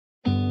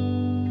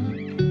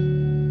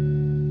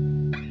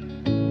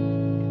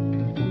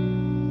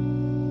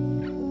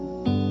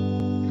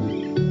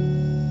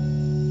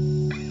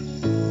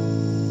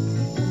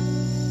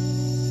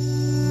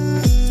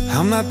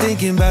not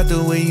thinking about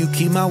the way you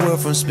keep my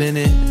world from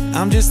spinning.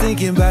 I'm just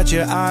thinking about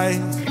your eyes.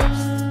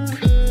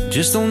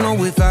 Just don't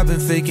know if I've been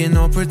faking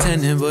or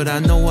pretending, but I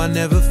know I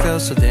never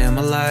felt so damn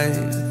alive.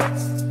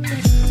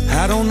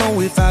 I don't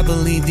know if I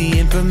believe the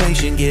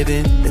information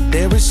given, that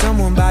there is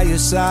someone by your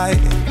side,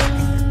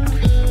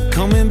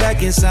 coming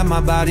back inside my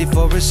body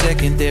for a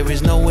second. There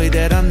is no way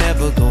that I'm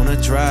never gonna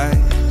try.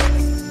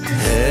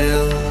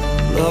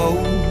 Hello,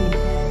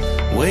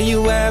 where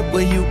you at,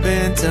 where you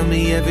been? Tell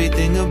me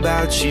everything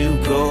about you.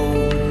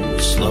 Go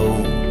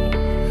slow,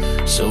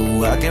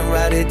 so I can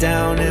write it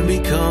down and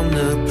become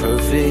the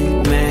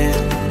perfect man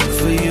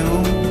for you.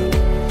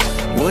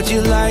 What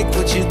you like,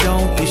 what you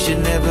don't, you should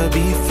never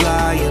be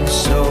flying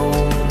so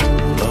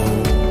low.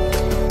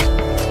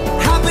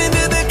 Hop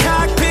into the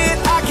cockpit,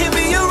 I can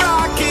be your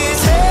rocket.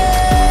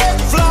 Hey,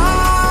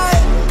 fly.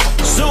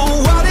 So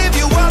what if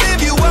you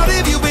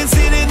been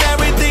sitting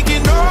there and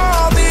thinking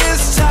all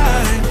this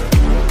time?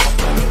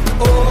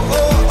 Oh,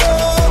 oh,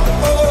 oh,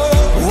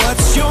 oh.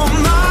 What's your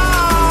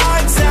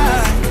mind's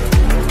at?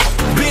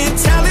 Been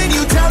telling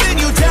you to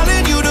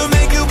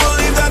make you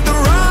believe that the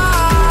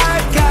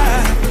right guy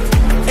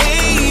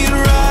ain't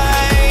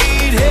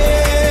right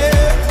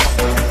here,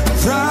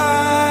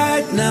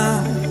 right now,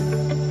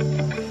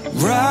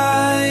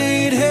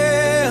 right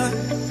here.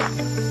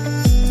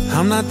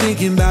 I'm not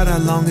thinking about how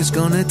long it's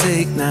gonna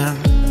take now.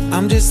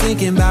 I'm just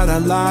thinking about our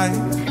lives.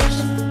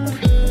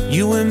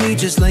 You and me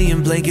just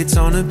laying blankets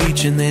on the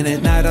beach, and then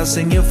at night I'll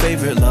sing your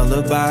favorite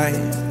lullaby.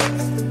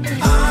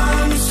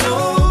 I'm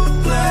so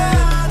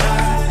glad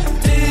I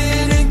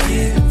didn't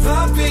give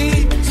up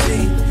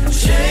easy,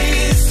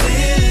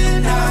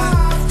 chasing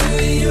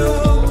after you.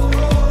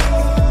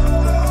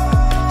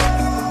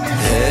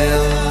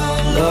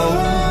 Hello,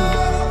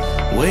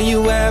 where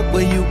you at,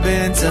 where you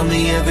been? Tell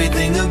me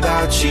everything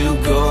about you.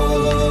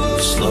 Go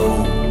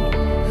slow,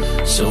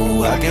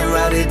 so I can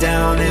write it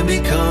down and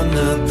become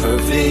the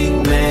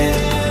perfect man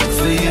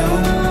for you.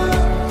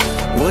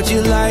 What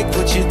you like,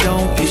 what you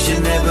don't, you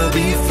should never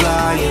be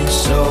flying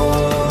so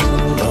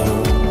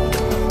low.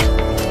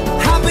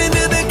 Hop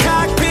into the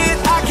cockpit,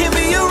 I can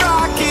be your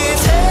rocket.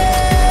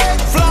 Take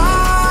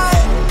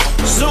flight.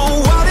 So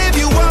what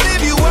if you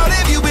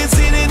been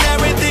sitting there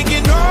and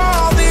thinking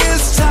all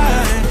this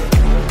time?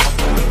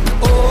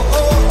 Oh,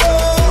 oh,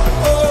 oh,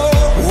 oh.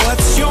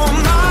 What's your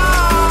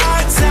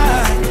mind's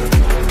at?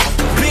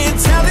 Been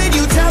telling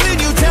you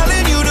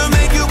to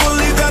make you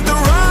believe that the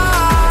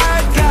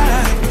right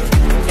guy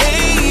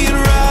ain't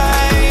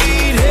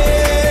right here.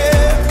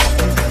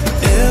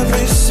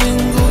 Every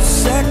single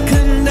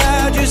second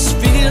I just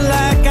feel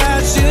like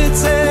I should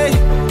say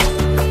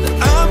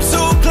that I'm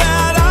so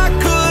glad I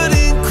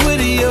couldn't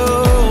quit you.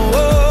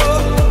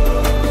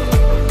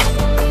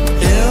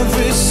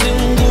 Every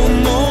single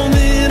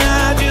moment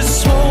I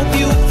just hope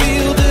you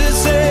feel the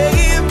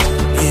same.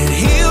 It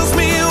heals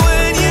me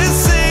when you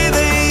say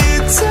that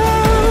you're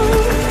down.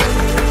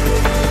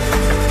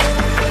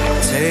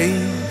 Take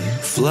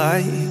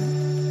flight.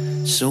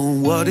 So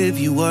what if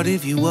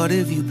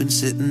you been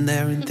sitting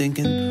there and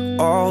thinking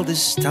all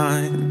this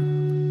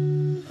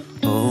time?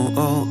 Oh,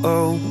 oh,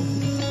 oh.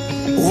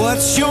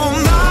 What's your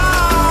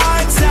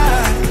mind's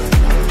at?